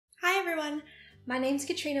My name's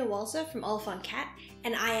Katrina Walser from Oliphant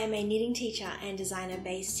and I am a knitting teacher and designer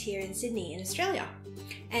based here in Sydney in Australia.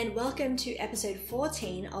 And welcome to episode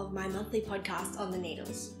 14 of my monthly podcast on the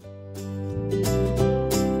needles.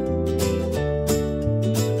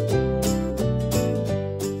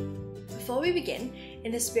 Before we begin,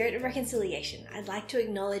 in the spirit of reconciliation, I'd like to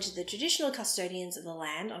acknowledge the traditional custodians of the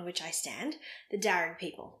land on which I stand, the Darug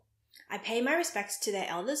people. I pay my respects to their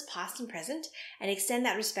elders past and present and extend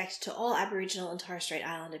that respect to all Aboriginal and Torres Strait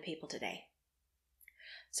Islander people today.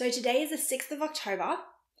 So today is the 6th of October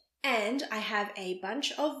and I have a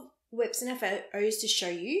bunch of whips and FOs to show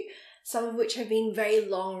you, some of which have been very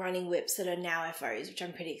long running whips that are now FOs, which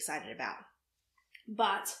I'm pretty excited about.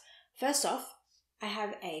 But first off, I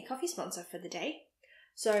have a coffee sponsor for the day.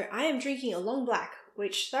 So I am drinking a long black,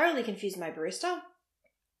 which thoroughly confused my barista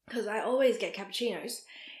because I always get cappuccinos.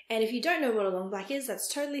 And if you don't know what a long black is,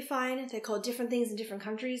 that's totally fine. They're called different things in different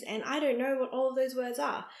countries, and I don't know what all of those words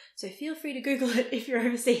are. So feel free to Google it if you're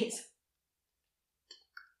overseas.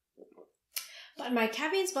 But my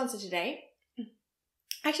caffeine sponsor today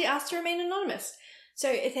actually asked to remain anonymous.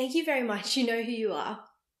 So thank you very much. You know who you are.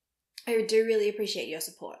 I do really appreciate your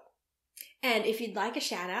support. And if you'd like a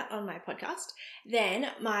shout out on my podcast, then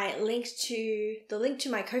the link to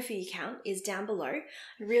my Ko-fi account is down below. I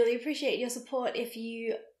really appreciate your support if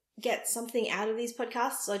you get something out of these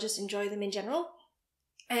podcasts or just enjoy them in general.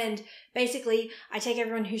 And basically, I take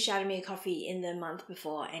everyone who shouted me a coffee in the month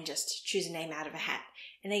before and just choose a name out of a hat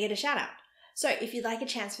and they get a shout out. So if you'd like a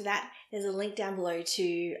chance for that, there's a link down below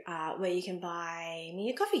to where you can buy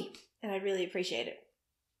me a coffee, and I'd really appreciate it.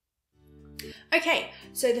 Okay,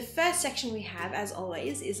 so the first section we have, as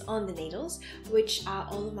always, is on the needles, which are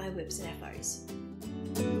all of my whips and FOs.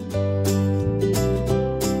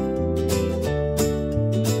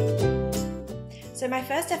 So my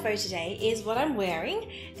first FO today is what I'm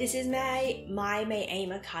wearing. This is my May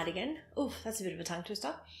Aimer cardigan. Oof, that's a bit of a tongue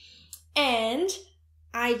twister. And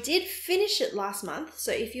I did finish it last month,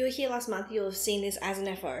 so if you were here last month, you'll have seen this as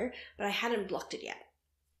an FO, but I hadn't blocked it yet.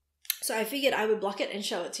 So I figured I would block it and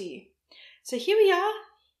show it to you. So here we are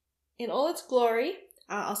in all its glory.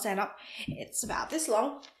 I'll stand up. It's about this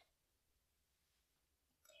long.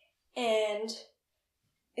 And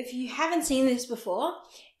if you haven't seen this before,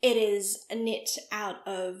 it is knit out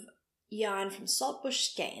of yarn from Saltbush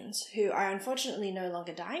Skeins, who are unfortunately no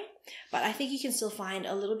longer dying, but I think you can still find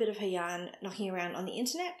a little bit of her yarn knocking around on the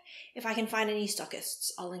internet. If I can find any stockists,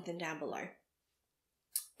 I'll link them down below.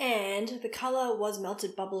 And the colour was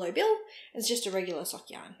Melted Buffalo Bill. It's just a regular sock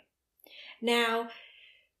yarn. Now,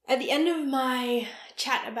 at the end of my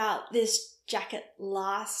chat about this jacket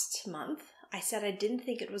last month, I said I didn't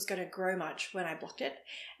think it was going to grow much when I blocked it.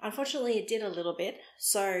 Unfortunately, it did a little bit,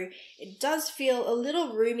 so it does feel a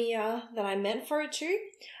little roomier than I meant for it to,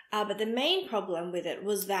 but the main problem with it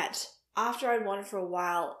was that after I'd worn it for a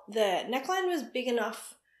while, the neckline was big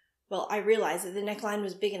enough, well, I realized that the neckline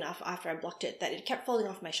was big enough after I blocked it that it kept falling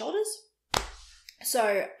off my shoulders.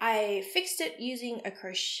 So I fixed it using a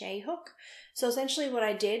crochet hook. So essentially what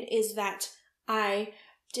I did is that I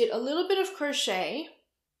did a little bit of crochet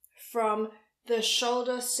from the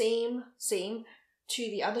shoulder seam to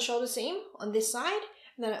the other shoulder seam on this side.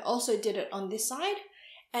 And then I also did it on this side.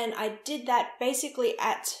 And I did that basically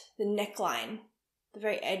at the neckline, the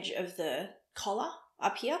very edge of the collar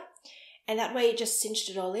up here. And that way it just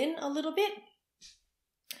cinched it all in a little bit.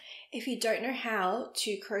 If you don't know how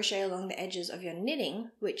to crochet along the edges of your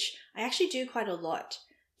knitting, which I actually do quite a lot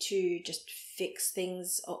to just fix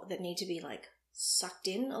things that need to be like sucked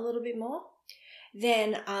in a little bit more,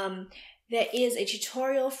 then there is a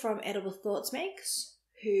tutorial from Edible Thoughts Makes,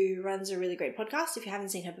 who runs a really great podcast. If you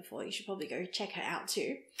haven't seen her before, you should probably go check her out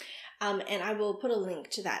too. And I will put a link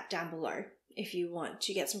to that down below if you want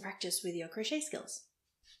to get some practice with your crochet skills.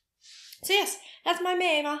 So yes, that's my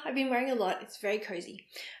May Aimer. I've been wearing a lot. It's very cozy.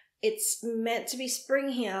 It's meant to be spring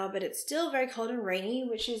here, but it's still very cold and rainy,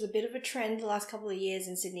 which is a bit of a trend the last couple of years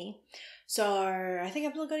in Sydney. So I think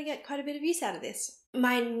I'm going to get quite a bit of use out of this.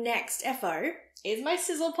 My next FO is my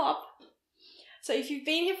Sizzle Pop. So if you've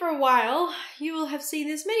been here for a while, you will have seen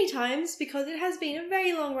this many times because it has been a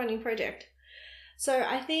very long running project. So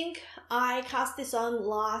I think I cast this on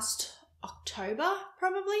last October,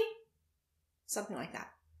 probably. Something like that.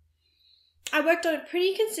 I worked on it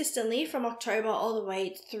pretty consistently from October all the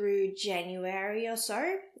way through January or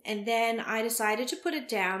so, and then I decided to put it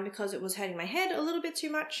down because it was hurting my head a little bit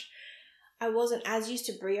too much. I wasn't as used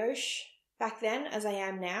to brioche back then as I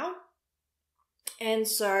am now, and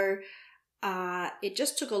so it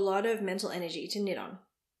just took a lot of mental energy to knit on.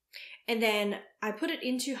 And then I put it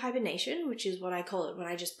into hibernation, which is what I call it when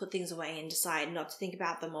I just put things away and decide not to think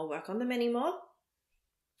about them or work on them anymore.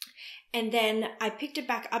 And then I picked it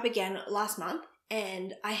back up again last month,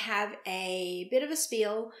 and I have a bit of a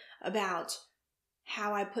spiel about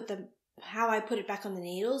how I put it back on the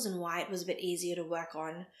needles and why it was a bit easier to work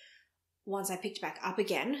on once I picked it back up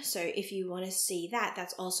again. So if you want to see that,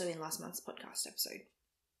 that's also in last month's podcast episode.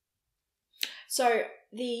 So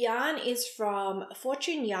the yarn is from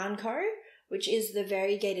Fortune Yarn Co., which is the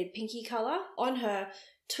variegated pinky colour on her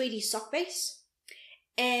Tweedy sock base.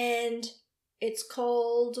 And it's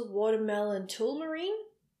called Watermelon Toolmarine.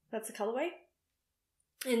 That's the colourway.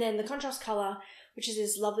 And then the contrast colour, which is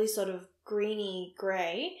this lovely sort of greeny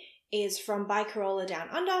grey, is from By Corolla Down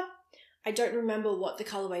Under. I don't remember what the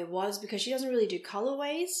colourway was because she doesn't really do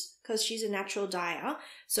colourways because she's a natural dyer.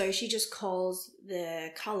 So she just calls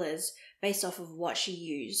the colours based off of what she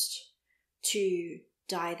used to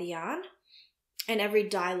dye the yarn. And every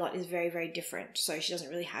dye lot is very, very different. So she doesn't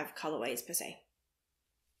really have colourways per se.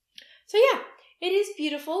 So yeah, it is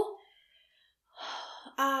beautiful.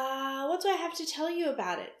 What do I have to tell you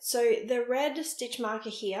about it? So the red stitch marker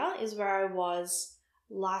here is where I was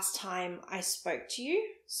last time I spoke to you.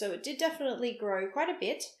 So it did definitely grow quite a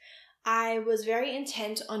bit. I was very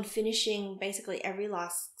intent on finishing basically every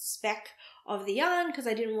last speck of the yarn because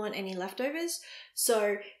I didn't want any leftovers.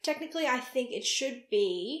 So technically I think it should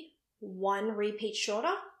be one repeat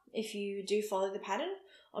shorter if you do follow the pattern,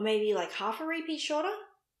 or maybe like half a repeat shorter.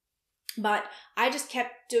 But I just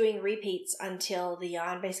kept doing repeats until the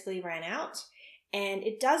yarn basically ran out. And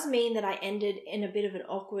it does mean that I ended in a bit of an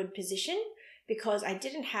awkward position because I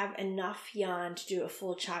didn't have enough yarn to do a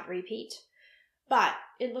full chart repeat. But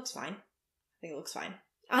it looks fine. I think it looks fine.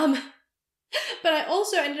 But I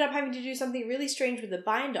also ended up having to do something really strange with the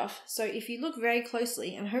bind off. So if you look very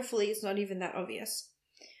closely, and hopefully it's not even that obvious.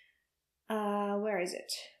 Where is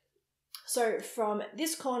it? So from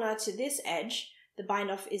this corner to this edge, the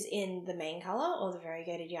bind off is in the main colour or the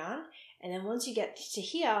variegated yarn. And then once you get to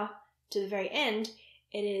here, to the very end,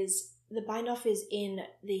 the bind off is in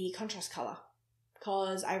the contrast colour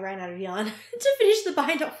because I ran out of yarn to finish the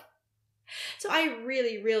bind off. So I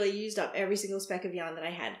really, really used up every single speck of yarn that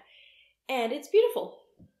I had. And it's beautiful.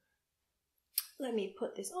 Let me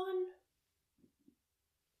put this on.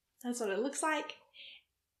 That's what it looks like.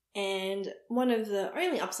 And one of the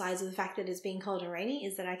only upsides of the fact that it's being cold and rainy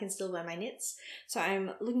is that I can still wear my knits. So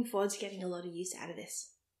I'm looking forward to getting a lot of use out of this.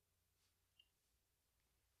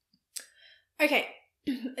 Okay,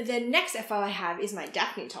 the next FO I have is my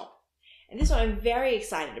Daphne top. And this one I'm very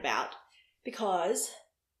excited about because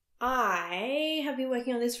I have been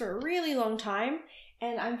working on this for a really long time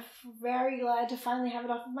and I'm very glad to finally have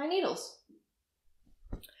it off of my needles.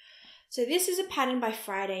 So this is a pattern by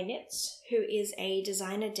Friday Knits, who is a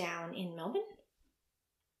designer down in Melbourne.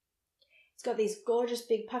 It's got these gorgeous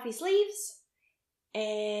big puffy sleeves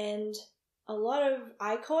and a lot of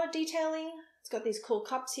I-cord detailing. It's got these cool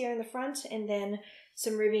cups here in the front and then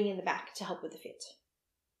some ribbing in the back to help with the fit.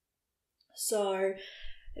 So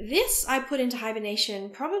this I put into hibernation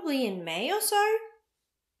probably in May or so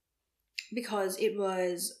because it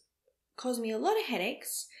was causing me a lot of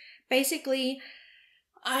headaches. Basically,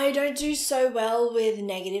 I don't do so well with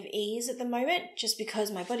negative ease at the moment just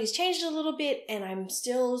because my body's changed a little bit and I'm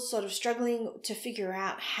still sort of struggling to figure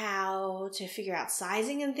out how to figure out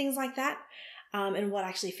sizing and things like that and what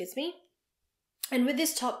actually fits me. And with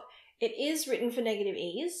this top, it is written for negative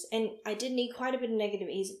ease and I did need quite a bit of negative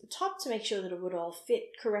ease at the top to make sure that it would all fit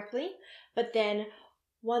correctly. But then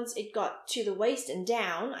once it got to the waist and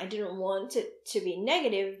down, I didn't want it to be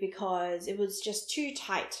negative because it was just too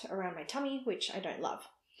tight around my tummy, which I don't love.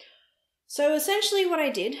 So essentially what I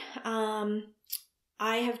did,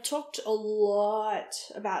 I have talked a lot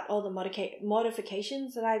about all the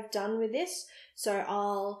modifications that I've done with this. So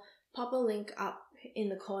I'll pop a link up in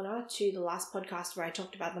the corner to the last podcast where I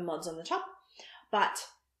talked about the mods on the top. But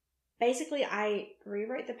basically, I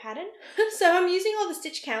rewrote the pattern. So I'm using all the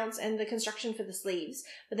stitch counts and the construction for the sleeves,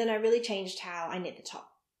 but then I really changed how I knit the top.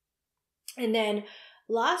 And then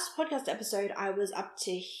last podcast episode, I was up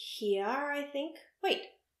to here, I think. Wait,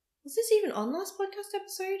 was this even on last podcast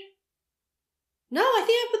episode? No, I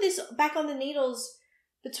think I put this back on the needles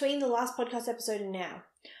between the last podcast episode and now.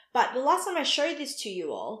 But the last time I showed this to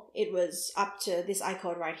you all, it was up to this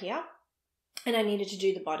I-cord right here, and I needed to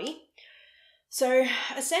do the body. So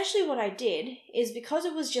essentially what I did is because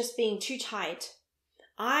it was just being too tight,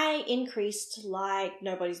 I increased like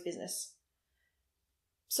nobody's business.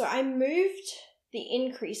 So I moved the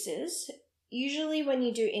increases. Usually when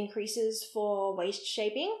you do increases for waist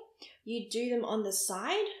shaping, you do them on the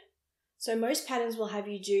side. So most patterns will have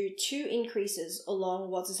you do 2 increases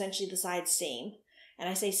along what's essentially the side seam. And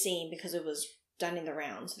I say seam because it was done in the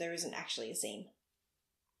round, so there isn't actually a seam.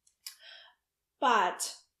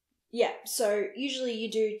 But yeah, so usually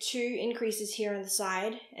you do 2 increases here on the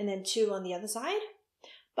side and then 2 on the other side.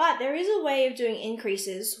 But there is a way of doing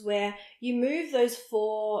increases where you move those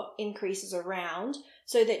 4 increases around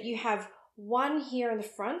so that you have 1 here in the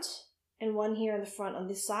front and 1 here in the front on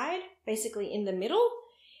this side, basically in the middle,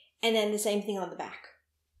 and then the same thing on the back.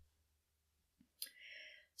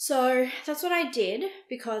 So that's what I did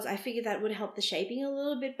because I figured that would help the shaping a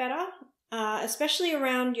little bit better, especially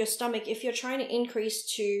around your stomach if you're trying to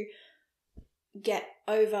increase to get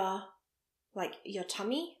over like your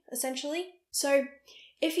tummy, essentially. So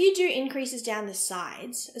if you do increases down the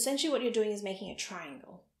sides, essentially what you're doing is making a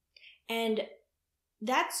triangle. And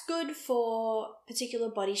that's good for particular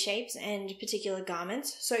body shapes and particular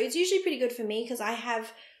garments. So it's usually pretty good for me because I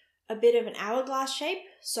have a bit of an hourglass shape.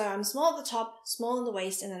 So I'm small at the top, small in the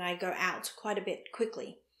waist, and then I go out quite a bit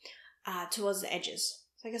quickly towards the edges.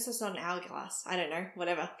 So I guess that's not an hourglass. I don't know,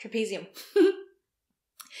 whatever. Trapezium.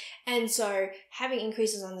 And so having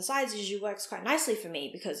increases on the sides usually works quite nicely for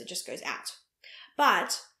me because it just goes out.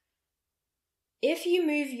 But if you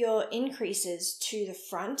move your increases to the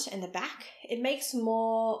front and the back, it makes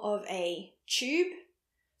more of a tube.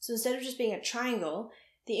 So instead of just being a triangle,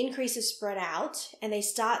 the increases spread out and they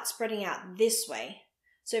start spreading out this way.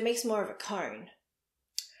 So it makes more of a cone.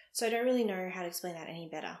 So I don't really know how to explain that any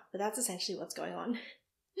better, but that's essentially what's going on.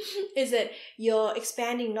 Is that you're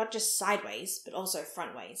expanding not just sideways, but also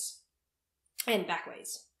frontways and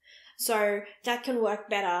backways. So that can work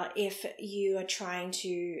better if you are trying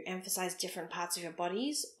to emphasize different parts of your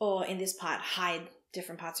bodies, or in this part, hide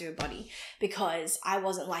different parts of your body, because I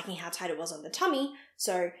wasn't liking how tight it was on the tummy.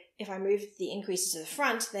 So if I move the increases to the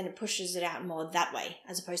front, then it pushes it out more that way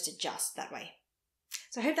as opposed to just that way.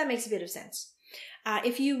 So I hope that makes a bit of sense.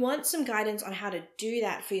 If you want some guidance on how to do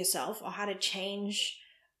that for yourself, or how to change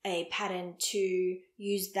a pattern to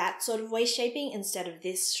use that sort of waist shaping instead of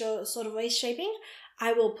this sort of waist shaping,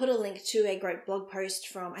 I will put a link to a great blog post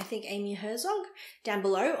from, I think, Amy Herzog down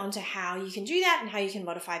below onto how you can do that and how you can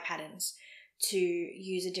modify patterns to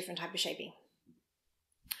use a different type of shaping.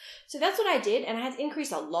 So that's what I did, and I had to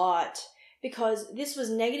increase a lot because this was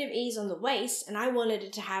negative ease on the waist and I wanted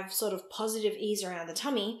it to have sort of positive ease around the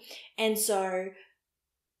tummy, and so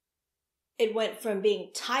it went from being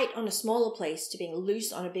tight on a smaller place to being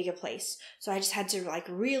loose on a bigger place. So I just had to like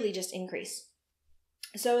really just increase.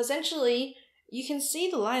 So essentially, you can see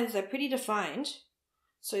the lines, they're pretty defined.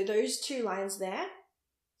 So those 2 lines there,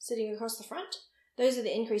 sitting across the front, those are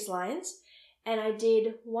the increase lines. And I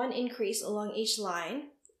did 1 increase along each line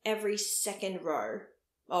every second row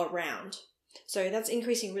or round. So that's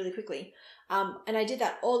increasing really quickly. And I did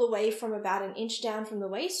that all the way from about 1 inch down from the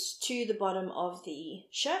waist to the bottom of the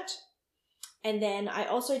shirt. And then I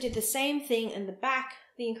also did the same thing in the back.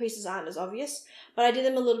 The increases aren't as obvious, but I did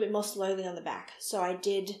them a little bit more slowly on the back. So I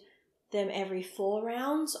did them every 4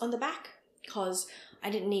 rounds on the back because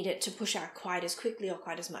I didn't need it to push out quite as quickly or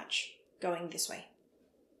quite as much going this way.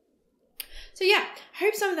 So yeah, I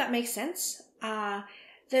hope some of that makes sense.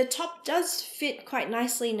 The top does fit quite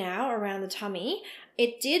nicely now around the tummy.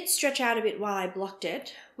 It did stretch out a bit while I blocked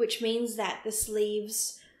it, which means that the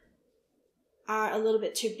sleeves are a little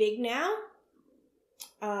bit too big now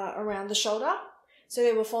around the shoulder. So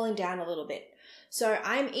they were falling down a little bit. So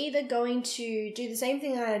I'm either going to do the same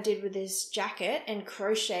thing that I did with this jacket and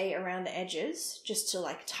crochet around the edges just to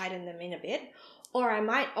like tighten them in a bit, or I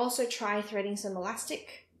might also try threading some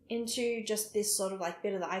elastic into just this sort of like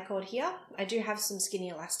bit of the I-cord here. I do have some skinny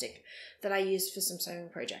elastic that I use for some sewing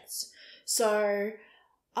projects. So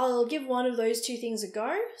I'll give one of those 2 things a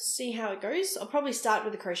go, see how it goes. I'll probably start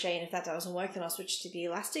with the crochet, and if that doesn't work, then I'll switch to the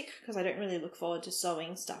elastic because I don't really look forward to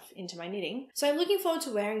sewing stuff into my knitting. So I'm looking forward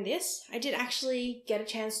to wearing this. I did actually get a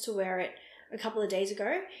chance to wear it a couple of days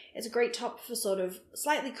ago. It's a great top for sort of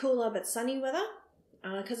slightly cooler but sunny weather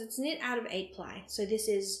because it's knit out of 8-ply. So this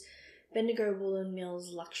is Bendigo Woolen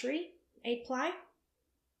Mills Luxury 8-ply.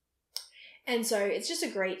 And so it's just a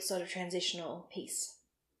great sort of transitional piece.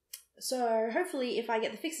 So hopefully if I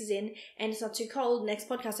get the fixes in and it's not too cold, next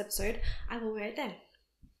podcast episode, I will wear it then.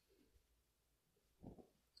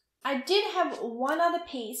 I did have one other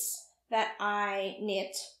piece that I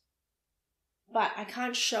knit, but I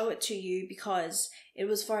can't show it to you because it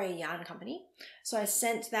was for a yarn company. So I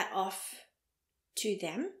sent that off to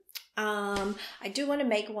them. I do want to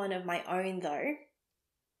make one of my own though.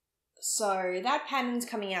 So that pattern's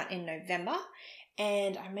coming out in November.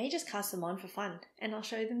 And I may just cast them on for fun and I'll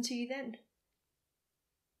show them to you then.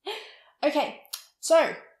 Okay,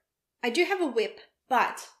 so I do have a whip,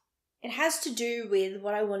 but it has to do with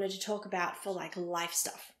what I wanted to talk about for like life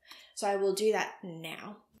stuff. So I will do that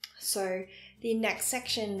now. So the next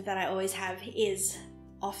section that I always have is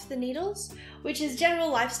off the needles, which is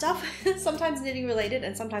general life stuff, sometimes knitting related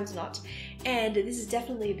and sometimes not. And this is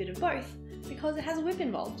definitely a bit of both because it has a whip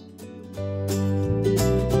involved.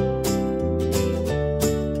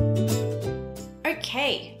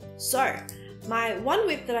 Okay, so my one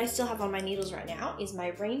whip that I still have on my needles right now is my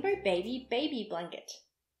Rainbow Baby blanket.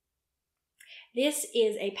 This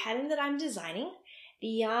is a pattern that I'm designing. The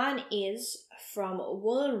yarn is from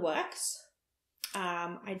Woolen Works.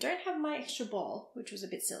 I don't have my extra ball, which was a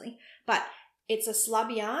bit silly, but it's a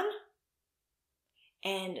slub yarn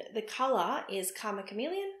and the colour is Karma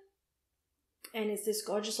Chameleon and it's this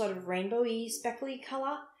gorgeous sort of rainbowy speckly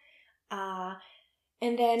colour. And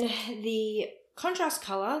then the contrast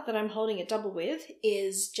colour that I'm holding it double with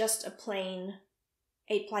is just a plain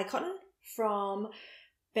 8-ply cotton from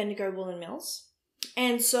Bendigo Woolen Mills.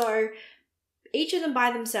 And so each of them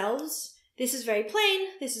by themselves, this is very plain,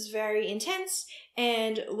 this is very intense,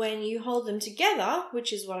 and when you hold them together,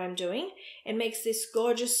 which is what I'm doing, it makes this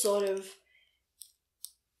gorgeous sort of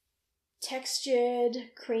textured,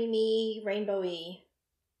 creamy, rainbowy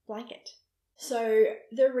blanket. So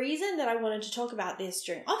the reason that I wanted to talk about this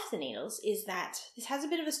during Off the Needles is that this has a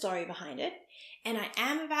bit of a story behind it, and I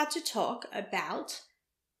am about to talk about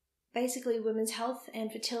basically women's health and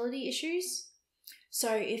fertility issues.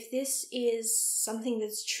 So if this is something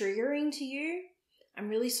that's triggering to you, I'm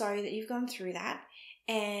really sorry that you've gone through that,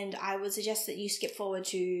 and I would suggest that you skip forward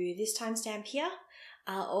to this timestamp here,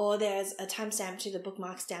 or there's a timestamp to the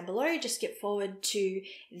bookmarks down below. Just skip forward to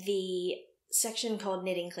the section called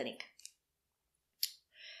Knitting Clinic.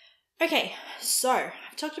 Okay, so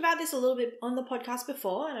I've talked about this a little bit on the podcast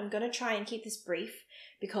before, and I'm going to try and keep this brief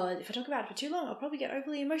because if I talk about it for too long, I'll probably get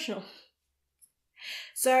overly emotional.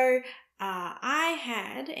 So I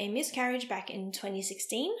had a miscarriage back in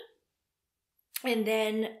 2016, and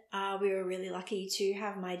then we were really lucky to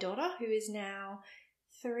have my daughter, who is now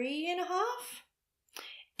 3.5.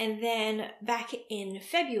 And then back in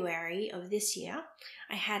February of this year,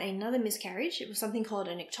 I had another miscarriage. It was something called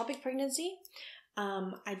an ectopic pregnancy.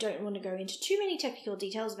 I don't want to go into too many technical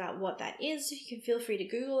details about what that is. You can feel free to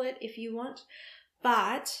Google it if you want.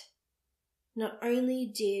 But not only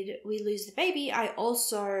did we lose the baby, I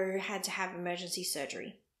also had to have emergency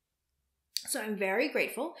surgery. So I'm very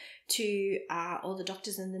grateful to all the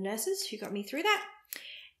doctors and the nurses who got me through that.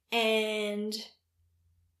 And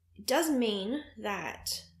it does mean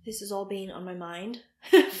that this has all been on my mind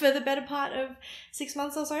for the better part of 6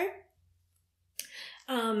 months or so.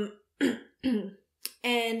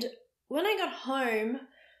 And when I got home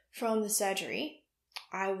from the surgery,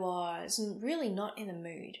 I was really not in the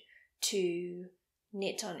mood to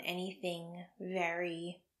knit on anything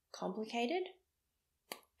very complicated.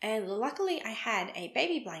 And luckily I had a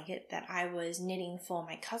baby blanket that I was knitting for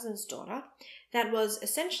my cousin's daughter that was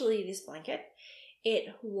essentially this blanket.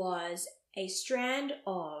 It was a strand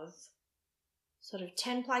of sort of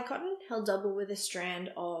 10-ply cotton held double with a strand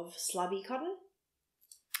of slubby cotton.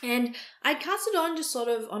 And I'd cast it on just sort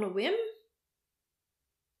of on a whim.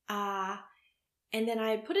 And then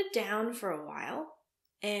I put it down for a while.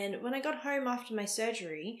 And when I got home after my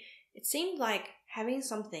surgery, it seemed like having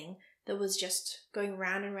something that was just going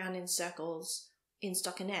round and round in circles in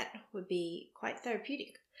stockinette would be quite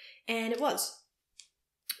therapeutic. And it was.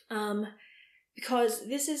 Because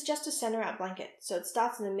this is just a center out blanket. So it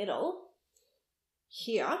starts in the middle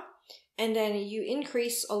here. And then you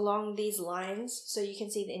increase along these lines, so you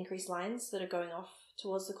can see the increased lines that are going off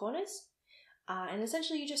towards the corners. And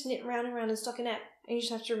essentially you just knit round and round in stockinette, and you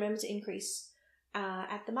just have to remember to increase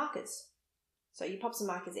at the markers. So you pop some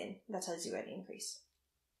markers in, that tells you where to increase.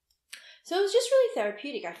 So it was just really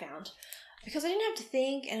therapeutic, I found, because I didn't have to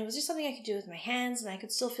think, and it was just something I could do with my hands, and I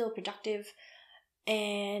could still feel productive.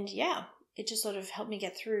 And yeah, it just sort of helped me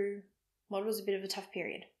get through what was a bit of a tough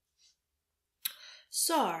period.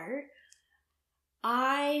 So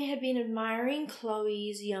I had been admiring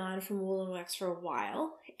Chloe's yarn from Woolen Works for a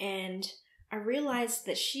while, and I realized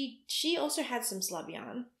that she also had some slub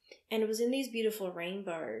yarn, and it was in these beautiful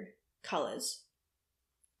rainbow colors.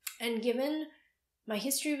 And given my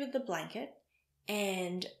history with the blanket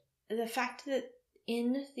and the fact that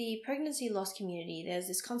in the pregnancy loss community there's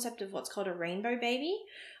this concept of what's called a rainbow baby,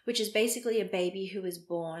 which is basically a baby who is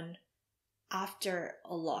born after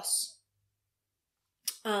a loss.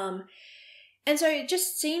 And so it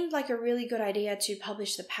just seemed like a really good idea to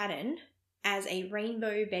publish the pattern as a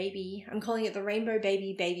rainbow baby. I'm calling it the Rainbow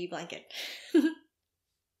Baby blanket.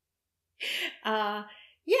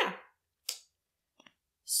 Yeah.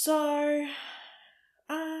 So,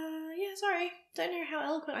 yeah, sorry. Don't know how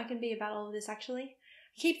eloquent I can be about all of this, actually.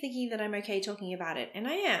 I keep thinking that I'm okay talking about it, and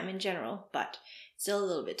I am in general, but still a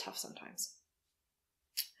little bit tough sometimes.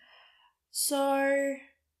 So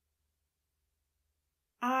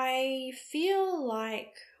I feel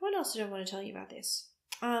like, what else did I want to tell you about this?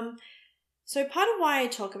 So part of why I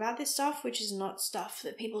talk about this stuff, which is not stuff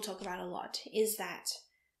that people talk about a lot, is that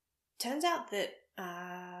it turns out that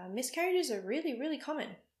miscarriages are really, really common.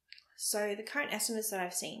 So the current estimates that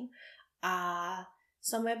I've seen are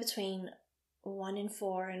somewhere between 1 in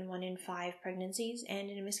 4 and 1 in 5 pregnancies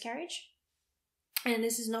end in a miscarriage. And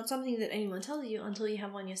this is not something that anyone tells you until you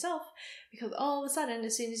have one yourself, because all of a sudden,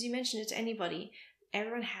 as soon as you mention it to anybody,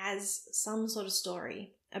 everyone has some sort of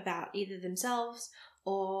story about either themselves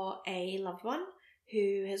or a loved one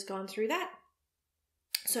who has gone through that.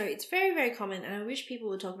 So it's very, very common, and I wish people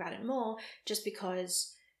would talk about it more, just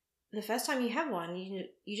because the first time you have one,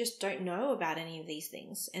 you just don't know about any of these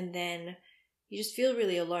things, and then you just feel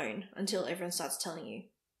really alone until everyone starts telling you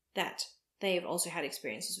that they've also had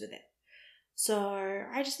experiences with it. So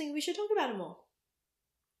I just think we should talk about it more.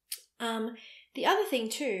 The other thing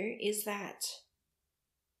too is that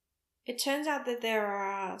it turns out that there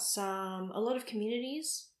are a lot of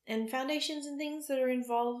communities and foundations and things that are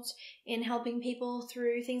involved in helping people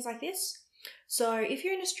through things like this. So if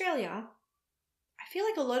you're in Australia, I feel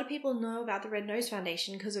like a lot of people know about the Red Nose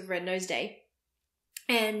Foundation because of Red Nose Day.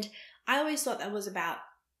 And I always thought that was about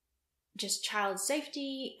just child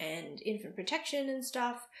safety and infant protection and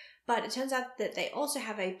stuff. But it turns out that they also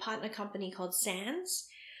have a partner company called SANS.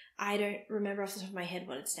 I don't remember off the top of my head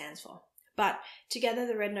what it stands for. But together,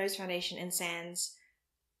 the Red Nose Foundation and SANS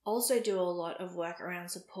also do a lot of work around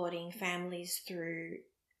supporting families through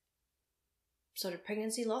sort of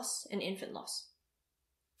pregnancy loss and infant loss.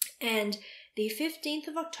 And the 15th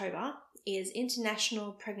of October is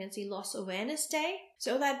International Pregnancy Loss Awareness Day.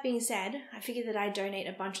 So all that being said, I figured that I'd donate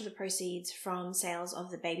a bunch of the proceeds from sales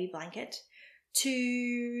of the baby blanket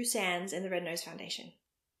to SANS and the Red Nose Foundation.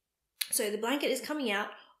 So the blanket is coming out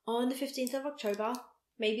on the 15th of October,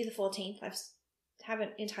 maybe the 14th. I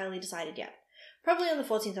haven't entirely decided yet. Probably on the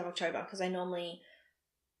 14th of October, because I normally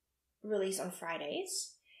release on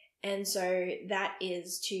Fridays. And so that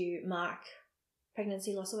is to mark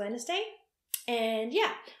Pregnancy Loss Awareness Day. And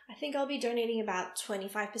yeah, I think I'll be donating about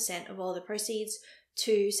 25% of all the proceeds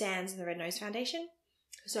to SANS and the Red Nose Foundation.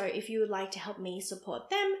 So if you would like to help me support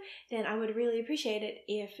them, then I would really appreciate it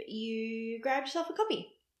if you grabbed yourself a copy.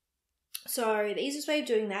 So the easiest way of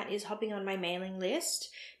doing that is hopping on my mailing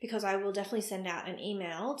list, because I will definitely send out an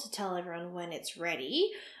email to tell everyone when it's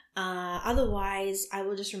ready. Otherwise, I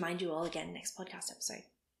will just remind you all again next podcast episode.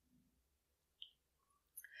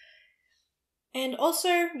 And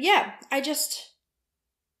also, yeah,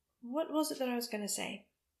 what was it that I was going to say?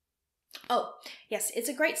 Oh, yes, it's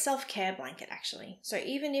a great self-care blanket, actually. So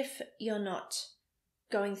even if you're not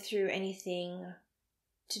going through anything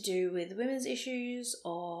to do with women's issues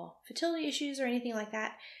or fertility issues or anything like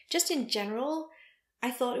that, just in general, I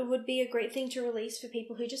thought it would be a great thing to release for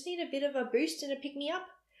people who just need a bit of a boost and a pick-me-up.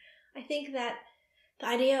 I think that the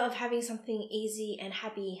idea of having something easy and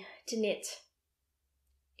happy to knit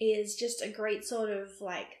is just a great sort of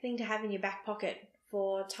thing to have in your back pocket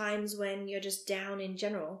for times when you're just down in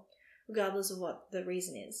general, regardless of what the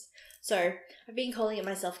reason is. So I've been calling it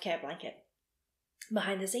my self-care blanket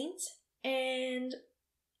behind the scenes, and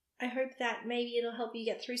I hope that maybe it'll help you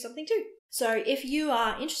get through something too. So if you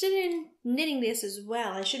are interested in knitting this as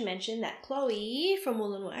well, I should mention that Chloe from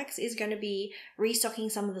Wool & Works is going to be restocking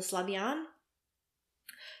some of the slub yarn.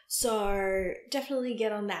 So definitely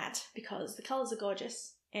get on that, because the colours are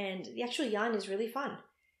gorgeous and the actual yarn is really fun.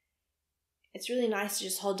 It's really nice to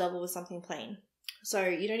just hold double with something plain. So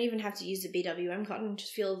you don't even have to use the BWM cotton.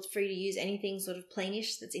 Just feel free to use anything sort of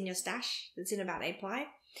plainish that's in your stash, that's in about 8 ply.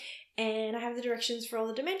 And I have the directions for all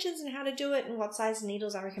the dimensions and how to do it and what size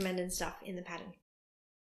needles I recommend and stuff in the pattern.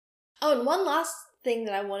 Oh, and one last thing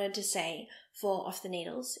that I wanted to say for Off the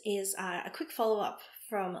Needles is a quick follow-up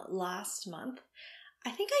from last month.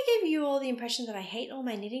 I think I gave you all the impression that I hate all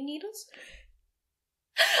my knitting needles.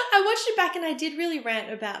 I watched it back and I did really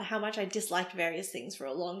rant about how much I disliked various things for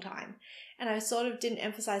a long time. And I sort of didn't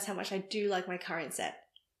emphasize how much I do like my current set.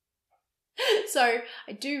 So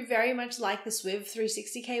I do very much like the Swiv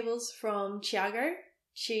 360 cables from Chiago.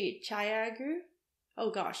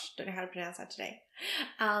 Oh gosh, don't know how to pronounce that today.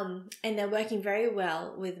 And they're working very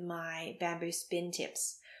well with my bamboo spin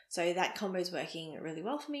tips. So that combo is working really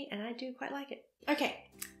well for me and I do quite like it. Okay,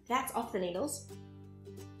 that's Off the Needles.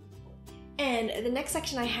 And the next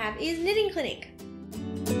section I have is Knitting Clinic.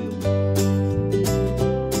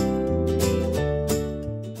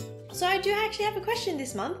 So I do actually have a question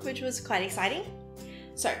this month, which was quite exciting.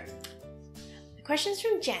 So, The question's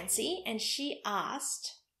from Jancy, and she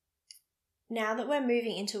asked, now that we're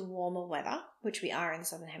moving into warmer weather, which we are in the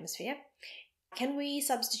Southern Hemisphere, can we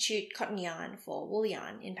substitute cotton yarn for wool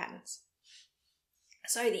yarn in patterns?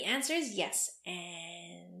 So the answer is yes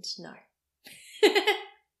and no.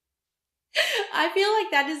 I feel like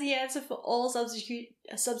that is the answer for all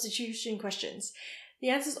substitution questions. The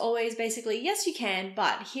answer is always basically, yes, you can,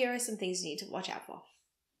 but here are some things you need to watch out for.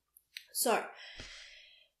 So,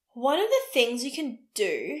 one of the things you can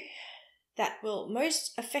do that will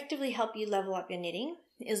most effectively help you level up your knitting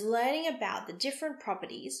is learning about the different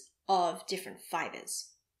properties of different fibers.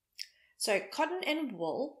 So, cotton and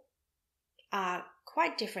wool are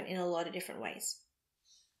quite different in a lot of different ways.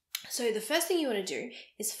 So the first thing you want to do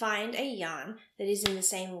is find a yarn that is in the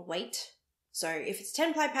same weight. So if it's a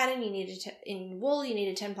 10-ply pattern, you need in wool, you need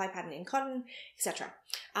a 10-ply pattern in cotton, etc.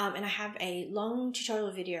 And I have a long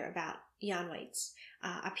tutorial video about yarn weights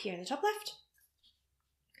up here in the top left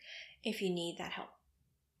if you need that help.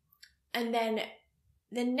 And then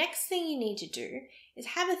the next thing you need to do is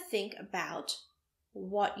have a think about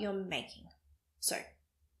what you're making. So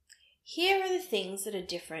here are the things that are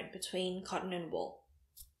different between cotton and wool.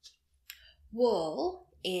 Wool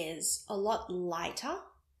is a lot lighter,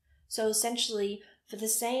 so essentially for the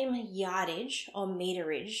same yardage or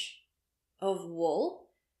meterage of wool,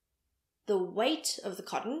 the weight of the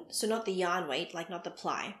cotton, so not the yarn weight, like not the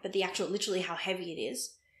ply, but the actual literally how heavy it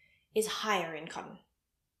is higher in cotton.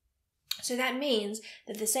 So that means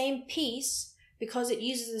that the same piece, because it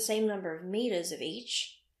uses the same number of meters of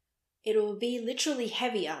each, it will be literally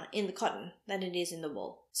heavier in the cotton than it is in the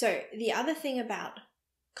wool. So the other thing about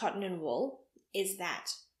cotton and wool is that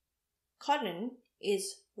cotton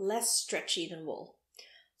is less stretchy than wool.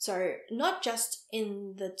 So not just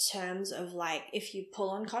in the terms of like if you pull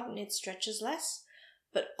on cotton it stretches less,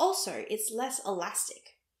 but also it's less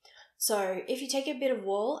elastic. So if you take a bit of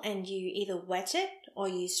wool and you either wet it or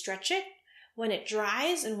you stretch it, when it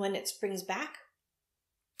dries and when it springs back,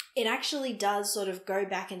 it actually does sort of go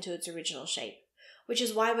back into its original shape. Which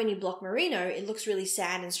is why when you block merino, it looks really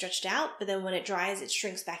sad and stretched out, but then when it dries, it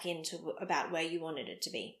shrinks back into about where you wanted it to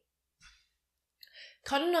be.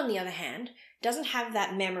 Cotton, on the other hand, doesn't have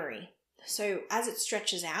that memory. So as it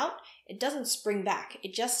stretches out, it doesn't spring back.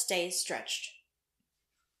 It just stays stretched.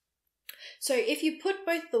 So if you put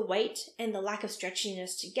both the weight and the lack of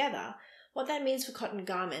stretchiness together, what that means for cotton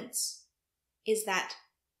garments is that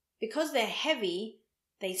because they're heavy,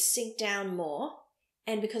 they sink down more,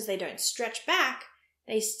 and because they don't stretch back,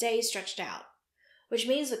 they stay stretched out, which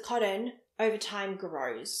means that cotton over time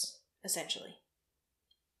grows, essentially.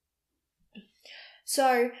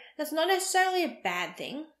 So that's not necessarily a bad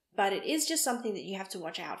thing, but it is just something that you have to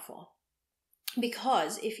watch out for.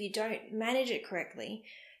 Because if you don't manage it correctly,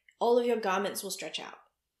 all of your garments will stretch out.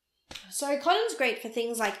 So cotton's great for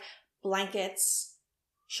things like blankets,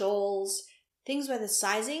 shawls, things where the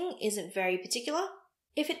sizing isn't very particular.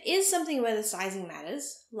 If it is something where the sizing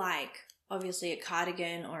matters, like obviously a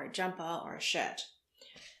cardigan or a jumper or a shirt,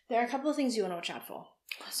 there are a couple of things you want to watch out for.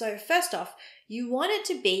 So first off, you want it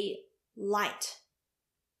to be light.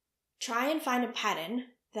 Try and find a pattern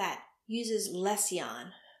that uses less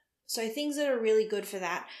yarn. So things that are really good for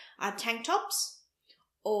that are tank tops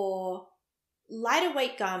or lighter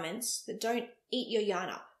weight garments that don't eat your yarn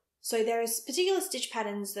up. So there's particular stitch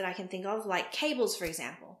patterns that I can think of, like cables, for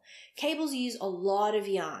example. Cables use a lot of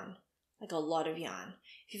yarn, like a lot of yarn.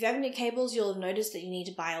 If you've ever knit cables, you'll have noticed that you need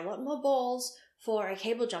to buy a lot more balls for a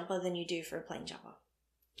cable jumper than you do for a plain jumper.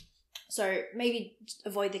 So maybe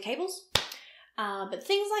avoid the cables. But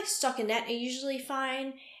things like stockinette are usually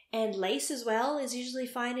fine, and lace as well is usually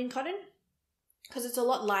fine in cotton because it's a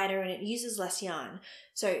lot lighter and it uses less yarn.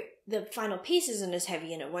 So the final piece isn't as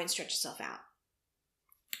heavy and it won't stretch itself out.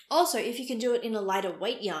 Also, if you can do it in a lighter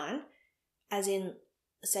weight yarn, as in,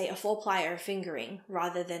 say, a 4-ply or a fingering,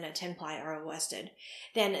 rather than a 10-ply or a worsted,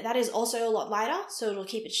 then that is also a lot lighter, so it'll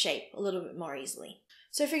keep its shape a little bit more easily.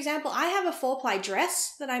 So, for example, I have a 4-ply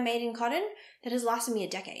dress that I made in cotton that has lasted me a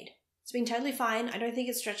decade. It's been totally fine. I don't think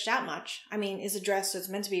it's stretched out much. I mean, it's a dress, so it's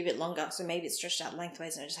meant to be a bit longer, so maybe it's stretched out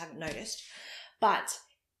lengthways and I just haven't noticed. But,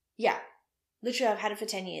 yeah, literally I've had it for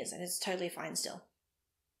 10 years and it's totally fine still.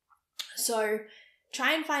 So,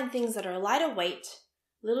 try and find things that are a lighter weight,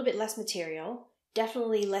 a little bit less material,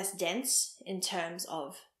 definitely less dense in terms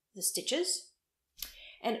of the stitches.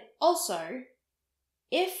 And also,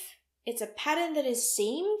 if it's a pattern that is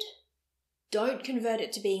seamed, don't convert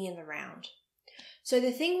it to being in the round. So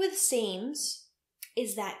the thing with seams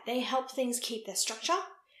is that they help things keep their structure,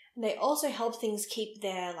 and they also help things keep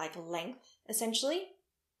their length, essentially.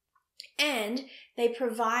 And they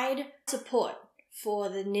provide support for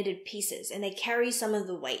the knitted pieces, and they carry some of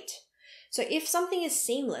the weight. So if something is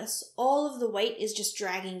seamless, all of the weight is just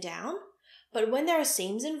dragging down. But when there are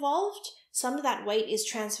seams involved, some of that weight is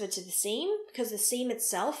transferred to the seam because the seam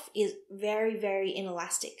itself is very, very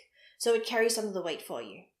inelastic. So it carries some of the weight for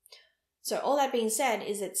you. So all that being said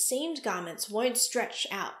is that seamed garments won't stretch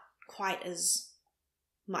out quite as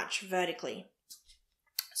much vertically.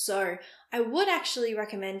 So I would actually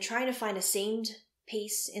recommend trying to find a seamed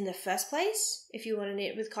piece in the first place if you want to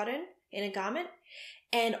knit with cotton in a garment.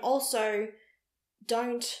 And also,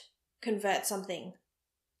 don't convert something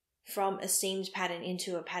from a seamed pattern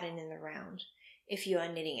into a pattern in the round if you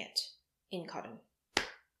are knitting it in cotton.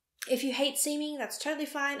 If you hate seaming, that's totally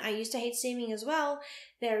fine. I used to hate seaming as well.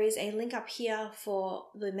 There is a link up here for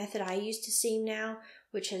the method I use to seam now,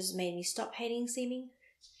 which has made me stop hating seaming.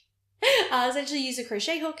 Essentially use a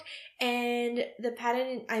crochet hook, and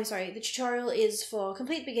the tutorial is for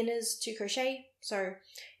complete beginners to crochet. So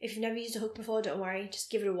if you've never used a hook before, don't worry, just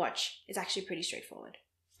give it a watch. It's actually pretty straightforward.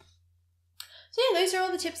 So yeah, those are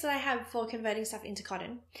all the tips that I have for converting stuff into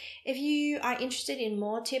cotton. If you are interested in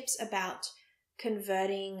more tips about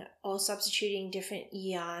converting or substituting different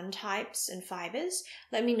yarn types and fibers,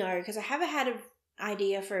 let me know, because I haven't had an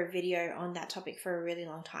idea for a video on that topic for a really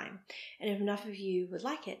long time. And if enough of you would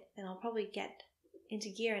like it, then I'll probably get into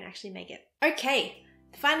gear and actually make it. Okay,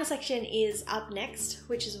 the final section is up next,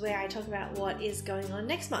 which is where I talk about what is going on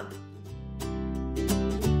next month.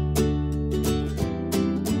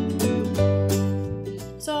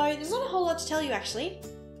 So there's not a whole lot to tell you actually.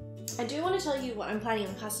 I do want to tell you what I'm planning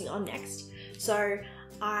on casting on next. So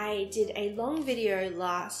I did a long video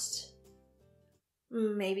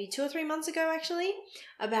maybe 2 or 3 months ago actually,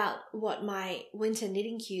 about what my winter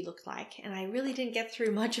knitting queue looked like, and I really didn't get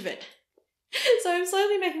through much of it. So I'm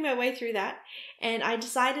slowly making my way through that, and I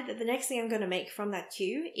decided that the next thing I'm going to make from that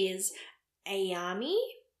queue is a Yami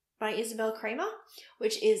by Isabel Kramer,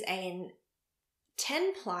 which is a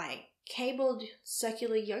 10-ply cabled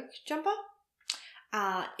circular yoke jumper.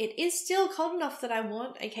 It is still cold enough that I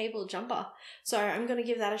want a cabled jumper, so I'm going to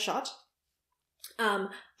give that a shot. I'm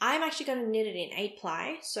actually going to knit it in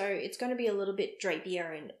 8-ply, so it's going to be a little bit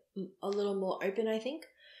drapier and a little more open, I think.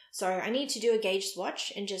 So I need to do a gauge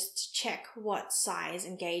swatch and just check what size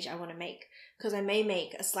and gauge I want to make, because I may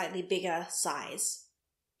make a slightly bigger size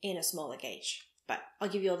in a smaller gauge, but I'll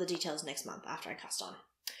give you all the details next month after I cast on.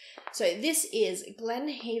 So this is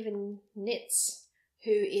Glenhaven Knits,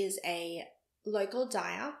 who is a local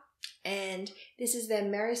dyer, and this is their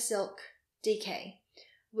Merry Silk DK,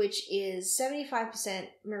 which is 75%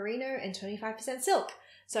 merino and 25% silk.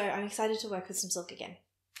 So I'm excited to work with some silk again.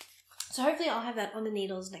 So hopefully I'll have that on the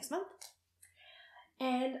needles next month.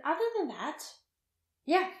 And other than that,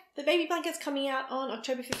 yeah, the baby blanket's coming out on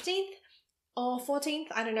October 15th or 14th,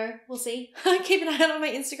 I don't know, we'll see. Keep an eye out on my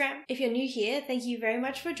Instagram. If you're new here, thank you very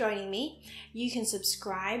much for joining me. You can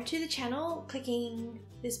subscribe to the channel clicking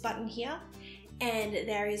this button here, and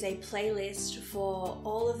there is a playlist for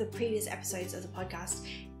all of the previous episodes of the podcast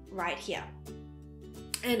right here.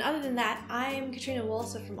 And other than that, I am Katrina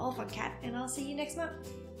Walser from Oliphant, and I'll see you next month.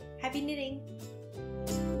 Happy knitting!